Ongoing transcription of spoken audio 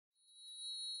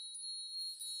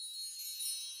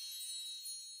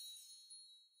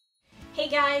Hey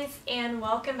guys, and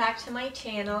welcome back to my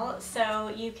channel. So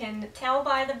you can tell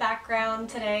by the background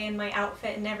today and my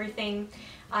outfit and everything,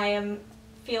 I am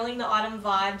feeling the autumn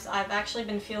vibes. I've actually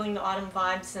been feeling the autumn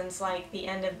vibes since like the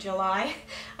end of July.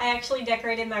 I actually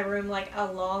decorated my room like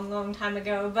a long time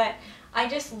ago, but I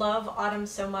just love autumn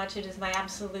so much. It is my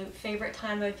absolute favorite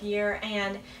time of year,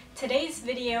 and today's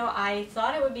video I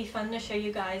thought it would be fun to show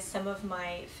you guys some of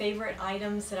my favorite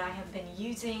items that I have been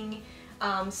using.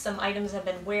 Some items I've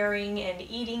been wearing and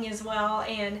eating as well,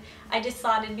 and I just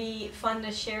thought it'd be fun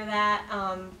to share that.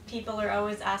 People are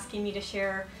always asking me to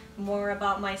share more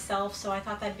about myself, so I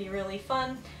thought that'd be really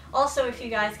fun. Also, if you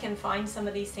guys can find some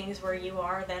of these things where you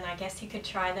are, then I guess you could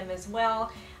try them as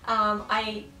well.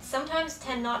 I sometimes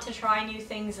tend not to try new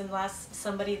things unless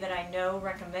somebody that I know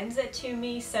recommends it to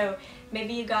me, so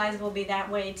maybe you guys will be that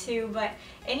way too. But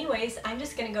anyways, I'm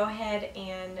just gonna go ahead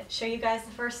and show you guys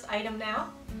the first item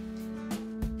now.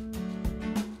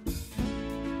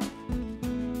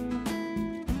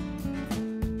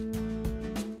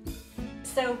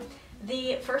 So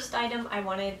the first item I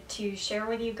wanted to share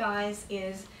with you guys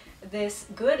is this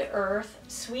Good Earth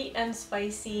sweet and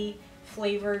spicy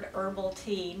flavored herbal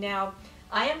tea. Now,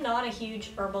 I am not a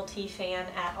huge herbal tea fan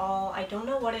at all. I don't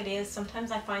know what it is.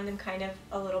 Sometimes I find them kind of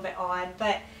a little bit odd,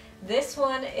 but this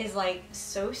one is like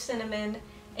so cinnamon,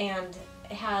 and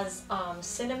it has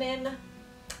cinnamon,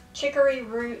 chicory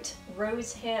root,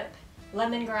 rose hip,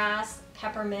 lemongrass,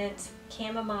 peppermint,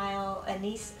 chamomile,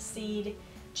 anise seed,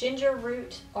 ginger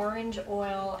root, orange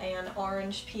oil, and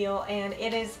orange peel, and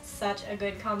it is such a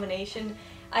good combination.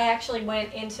 I actually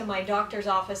went into my doctor's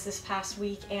office this past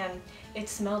week and it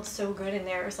smelled so good in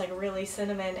there. It was like really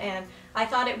cinnamon, and I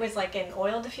thought it was like an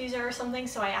oil diffuser or something,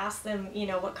 so I asked them, you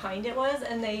know, what kind it was,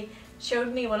 and they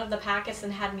showed me one of the packets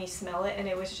and had me smell it, and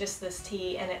it was just this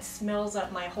tea, and it smells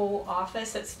up my whole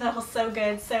office. It smells so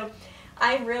good. So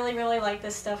I really like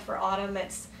this stuff for autumn.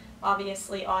 It's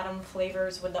obviously autumn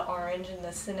flavors with the orange and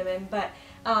the cinnamon, but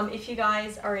if you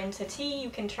guys are into tea,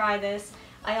 you can try this.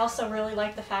 I also really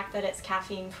like the fact that it's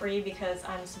caffeine free, because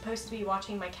I'm supposed to be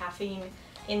watching my caffeine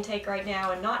intake right now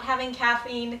and not having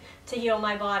caffeine to heal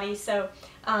my body, so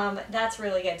that's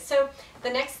really good. So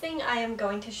the next thing I am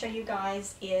going to show you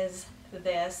guys is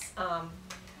this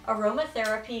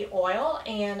aromatherapy oil,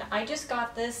 and I just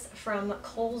got this from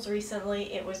Kohl's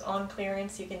recently. It was on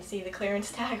clearance. You can see the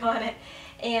clearance tag on it,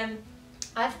 and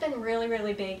I've been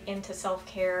really big into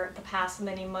self-care the past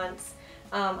many months.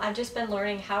 I've just been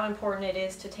learning how important it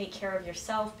is to take care of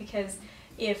yourself, because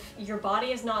if your body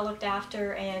is not looked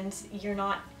after and you're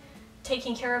not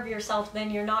taking care of yourself, then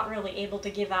you're not really able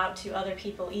to give out to other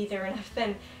people either, and I've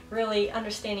been really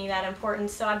understanding that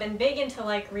importance. So I've been big into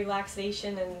like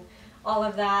relaxation and all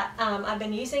of that. I've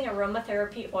been using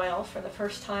aromatherapy oil for the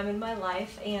first time in my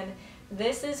life, and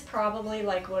this is probably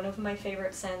like one of my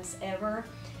favorite scents ever.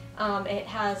 It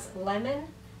has lemon,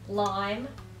 lime,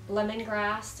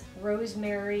 lemongrass,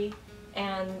 rosemary,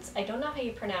 and I don't know how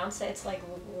you pronounce it. It's like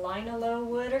linalool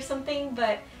wood or something,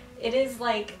 but it is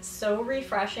like so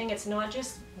refreshing. It's not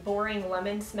just boring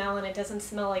lemon smell, and it doesn't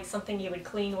smell like something you would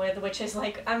clean with, which is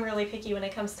like, I'm really picky when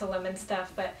it comes to lemon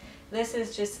stuff, but this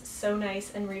is just so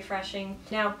nice and refreshing.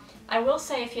 Now, I will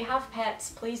say, if you have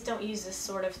pets, please don't use this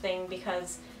sort of thing,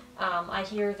 because I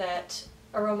hear that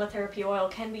aromatherapy oil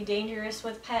can be dangerous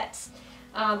with pets.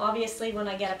 Obviously, when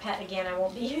I get a pet again, I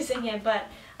won't be using it, but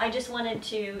I just wanted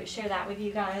to share that with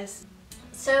you guys.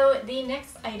 So the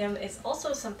next item is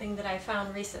also something that I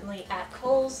found recently at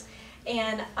Kohl's,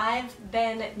 and I've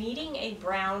been needing a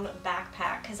brown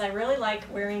backpack because I really like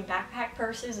wearing backpack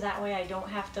purses. That way I don't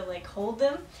have to like hold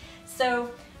them.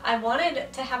 So I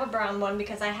wanted to have a brown one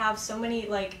because I have so many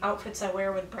like outfits I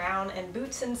wear with brown and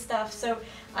boots and stuff. So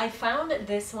I found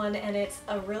this one, and it's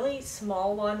a really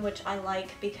small one, which I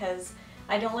like because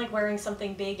I don't like wearing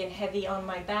something big and heavy on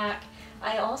my back.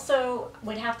 I also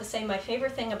would have to say my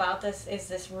favorite thing about this is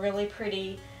this really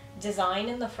pretty design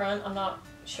in the front. I'm not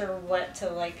sure what to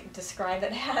like describe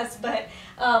it as, but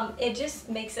it just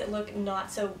makes it look not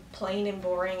so plain and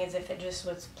boring as if it just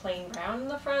was plain brown in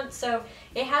the front. So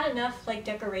it had enough like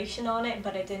decoration on it,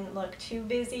 but it didn't look too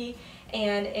busy,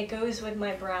 and it goes with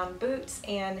my brown boots,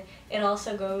 and it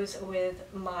also goes with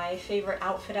my favorite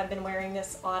outfit I've been wearing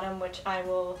this autumn, which I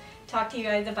will talk to you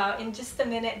guys about in just a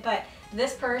minute. But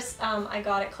this purse I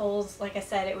got at Kohl's. Like I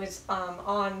said, it was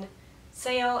on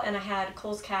sale, and I had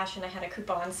Kohl's Cash and I had a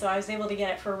coupon, so I was able to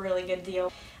get it for a really good deal.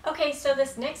 Okay, so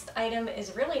this next item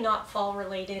is really not fall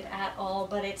related at all,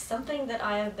 but it's something that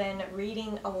I have been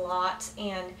reading a lot,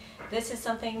 and this is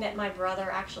something that my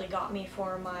brother actually got me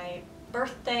for my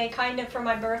birthday, kind of for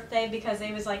my birthday, because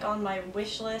it was like on my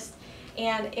wish list.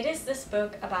 And it is this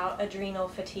book about adrenal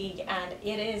fatigue, and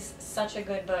it is such a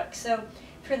good book. So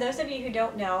for those of you who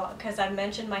don't know, because I've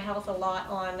mentioned my health a lot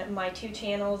on my 2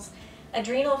 channels,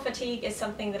 adrenal fatigue is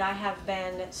something that I have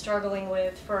been struggling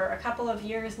with for a couple of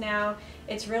years now.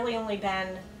 It's really only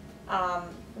been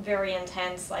very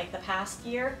intense like the past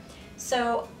year.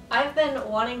 So I've been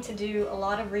wanting to do a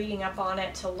lot of reading up on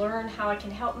it to learn how I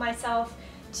can help myself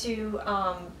to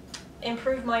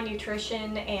improve my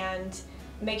nutrition and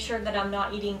make sure that I'm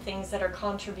not eating things that are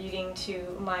contributing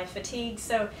to my fatigue.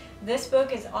 So this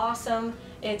book is awesome.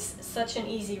 It's such an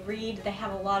easy read. They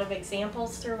have a lot of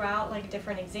examples throughout, like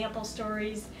different example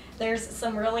stories. There's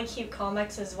some really cute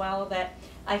comics as well that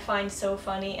I find so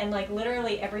funny, and like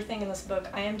literally everything in this book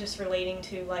I am just relating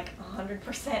to like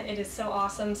 100%. It is so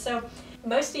awesome. So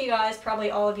most of you guys,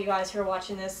 probably all of you guys who are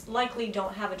watching this, likely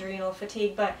don't have adrenal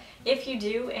fatigue, but if you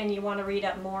do and you want to read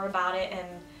up more about it and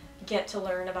get to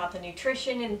learn about the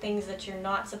nutrition and things that you're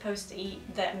not supposed to eat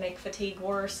that make fatigue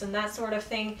worse and that sort of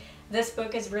thing, this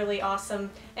book is really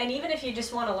awesome. And even if you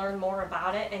just want to learn more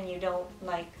about it and you don't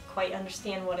like quite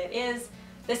understand what it is,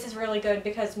 this is really good,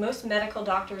 because most medical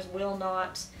doctors will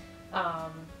not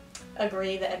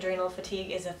agree that adrenal fatigue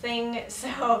is a thing.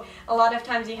 So a lot of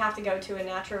times you have to go to a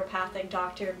naturopathic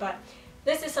doctor, but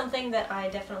this is something that I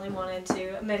definitely wanted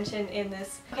to mention in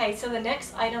this. Okay, so the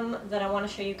next item that I want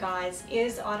to show you guys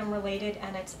is autumn related,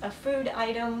 and it's a food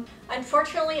item.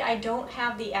 Unfortunately, I don't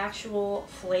have the actual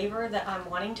flavor that I'm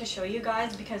wanting to show you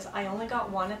guys because I only got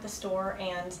one at the store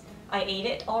and I ate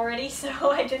it already,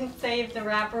 so I didn't save the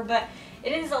wrapper, but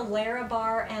it is a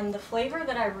Larabar, and the flavor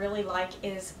that I really like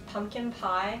is pumpkin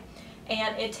pie.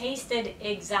 And it tasted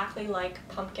exactly like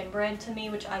pumpkin bread to me,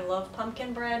 which I love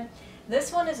pumpkin bread.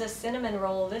 This one is a cinnamon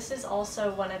roll. This is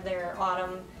also one of their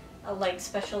autumn like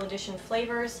special edition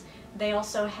flavors. They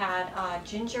also had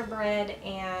gingerbread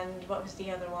and what was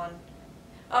the other one?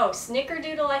 Oh,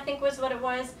 snickerdoodle I think was what it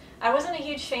was. I wasn't a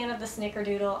huge fan of the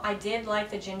snickerdoodle. I did like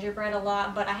the gingerbread a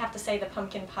lot, but I have to say the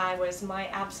pumpkin pie was my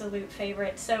absolute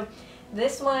favorite. So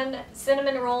this one,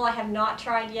 cinnamon roll, I have not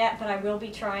tried yet, but I will be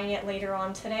trying it later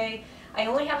on today. I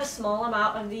only have a small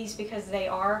amount of these because they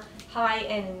are high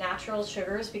in natural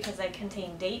sugars because they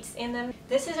contain dates in them.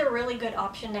 This is a really good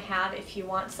option to have if you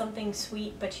want something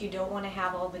sweet but you don't want to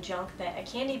have all the junk that a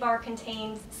candy bar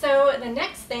contains. So the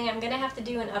next thing, I'm going to have to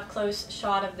do an up-close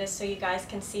shot of this so you guys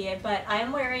can see it, but I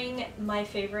am wearing my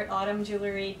favorite autumn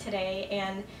jewelry today,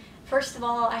 and first of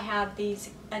all I have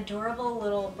these adorable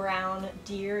little brown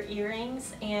deer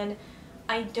earrings, and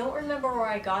I don't remember where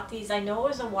I got these. I know it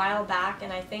was a while back,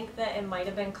 and I think that it might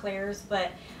have been Claire's,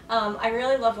 but I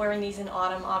really love wearing these in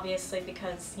autumn, obviously,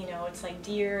 because, you know, it's like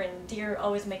deer, and deer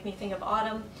always make me think of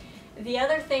autumn. The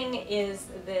other thing is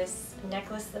this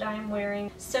necklace that I'm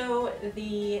wearing. So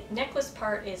the necklace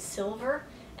part is silver,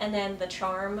 and then the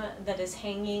charm that is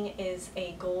hanging is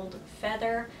a gold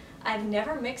feather. I've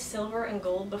never mixed silver and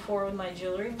gold before with my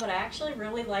jewelry, but I actually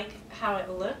really like how it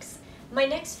looks. My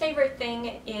next favorite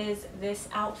thing is this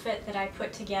outfit that I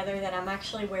put together that I'm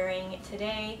actually wearing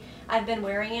today. I've been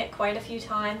wearing it quite a few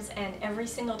times, and every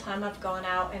single time I've gone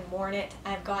out and worn it,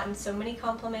 I've gotten so many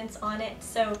compliments on it.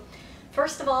 So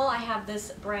first of all, I have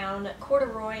this brown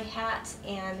corduroy hat,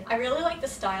 and I really like the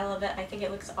style of it. I think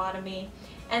it looks autumny.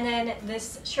 And then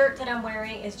this shirt that I'm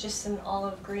wearing is just an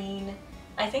olive green.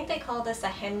 I think they call this a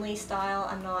Henley style.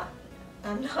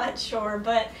 I'm not sure,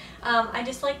 but I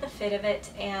just like the fit of it.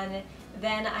 And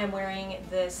then I'm wearing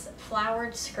this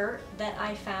flowered skirt that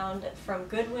I found from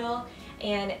Goodwill,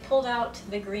 and it pulled out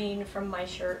the green from my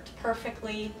shirt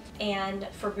perfectly. And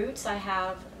for boots, I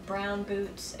have brown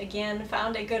boots, again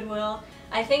found at Goodwill.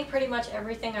 I think pretty much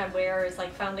everything I wear is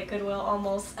like found at Goodwill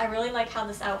almost. I really like how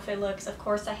this outfit looks. Of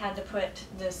course, I had to put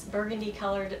this burgundy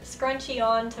colored scrunchie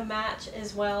on to match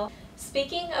as well.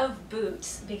 Speaking of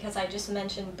boots, because I just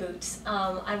mentioned boots,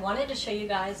 I wanted to show you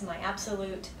guys my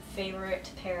absolute favorite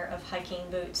pair of hiking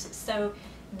boots. So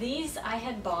these I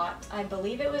had bought, I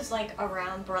believe it was like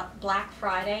around Black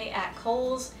Friday at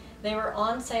Kohl's. They were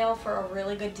on sale for a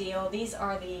really good deal. These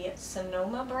are the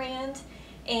Sonoma brand,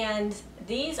 and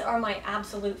these are my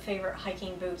absolute favorite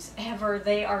hiking boots ever.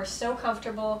 They are so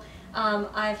comfortable.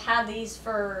 I've had these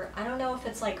for, I don't know if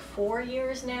it's like 4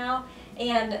 years now,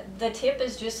 and the tip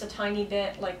is just a tiny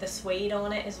bit, like the suede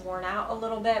on it is worn out a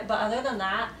little bit, but other than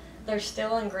that, they're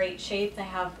still in great shape. They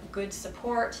have good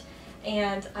support,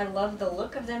 and I love the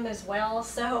look of them as well.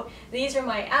 So these are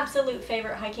my absolute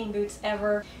favorite hiking boots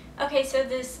ever. Okay, so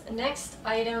this next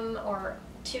item, or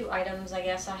 2 items I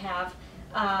guess I have,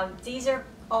 these are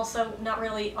also not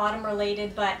really autumn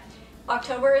related, but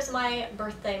October is my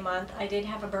birthday month. I did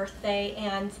have a birthday,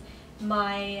 and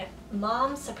my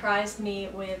mom surprised me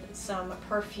with some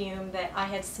perfume that I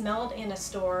had smelled in a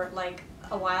store like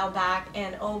a while back,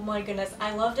 and oh my goodness,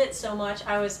 I loved it so much.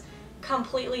 I was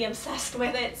completely obsessed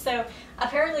with it. So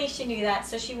apparently she knew that,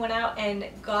 so she went out and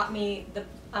got me the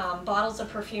bottles of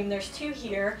perfume. There's 2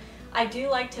 here. I do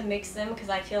like to mix them because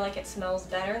I feel like it smells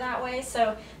better that way.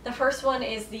 So the first one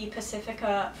is the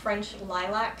Pacifica French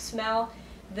Lilac smell.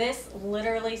 This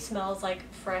literally smells like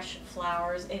fresh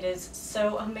flowers. It is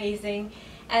so amazing.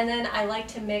 And then I like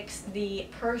to mix the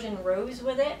Persian Rose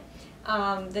with it.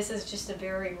 This is just a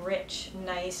very rich,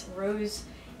 nice rose,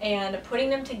 and putting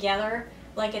them together,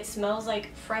 like, it smells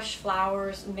like fresh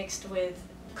flowers mixed with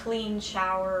clean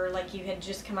shower, like you had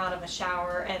just come out of a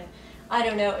shower, and I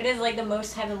don't know, it is like the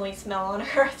most heavenly smell on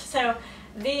earth. So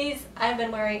these I've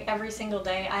been wearing every single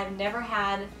day. I've never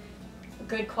had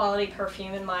good quality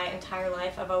perfume in my entire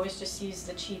life. I've always just used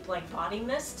the cheap like body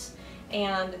mists,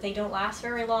 and they don't last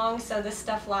very long. So this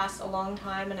stuff lasts a long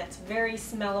time, and it's very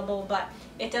smellable, but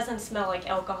it doesn't smell like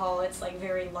alcohol. It's like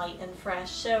very light and fresh.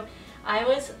 So I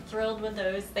was thrilled with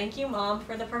those. Thank you, Mom,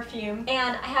 for the perfume.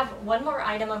 And I have one more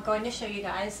item I'm going to show you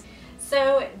guys.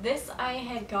 So this I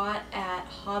had got at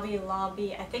Hobby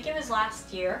Lobby, I think it was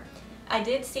last year. I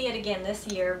did see it again this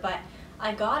year, but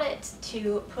I got it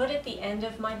to put at the end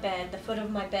of my bed, the foot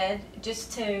of my bed,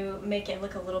 just to make it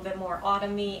look a little bit more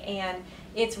autumny. And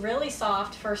it's really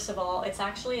soft, first of all. It's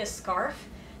actually a scarf,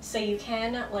 so you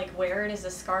can like wear it as a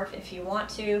scarf if you want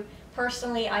to.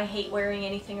 Personally, I hate wearing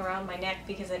anything around my neck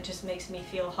because it just makes me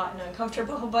feel hot and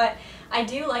uncomfortable, but I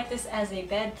do like this as a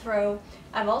bed throw.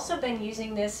 I've also been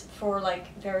using this for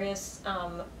like various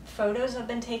photos I've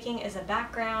been taking as a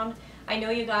background. I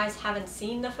know you guys haven't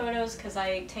seen the photos because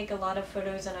I take a lot of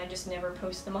photos and I just never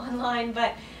post them online,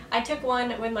 but I took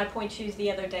one with my pointe shoes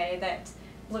the other day that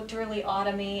looked really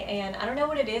autumny, and I don't know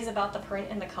what it is about the print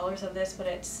and the colors of this, but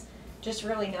it's just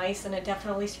really nice, and it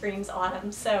definitely screams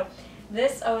autumn. So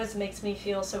this always makes me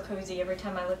feel so cozy every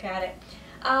time I look at it.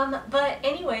 But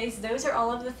anyways, those are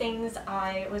all of the things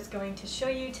I was going to show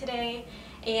you today,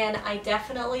 and I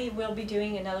definitely will be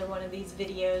doing another one of these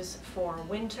videos for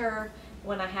winter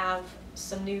when I have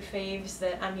some new faves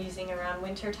that I'm using around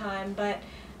winter time. But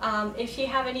if you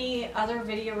have any other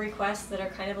video requests that are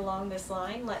kind of along this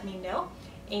line, let me know,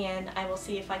 and I will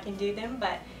see if I can do them.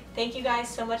 But thank you guys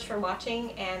so much for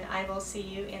watching, and I will see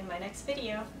you in my next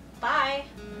video. Bye!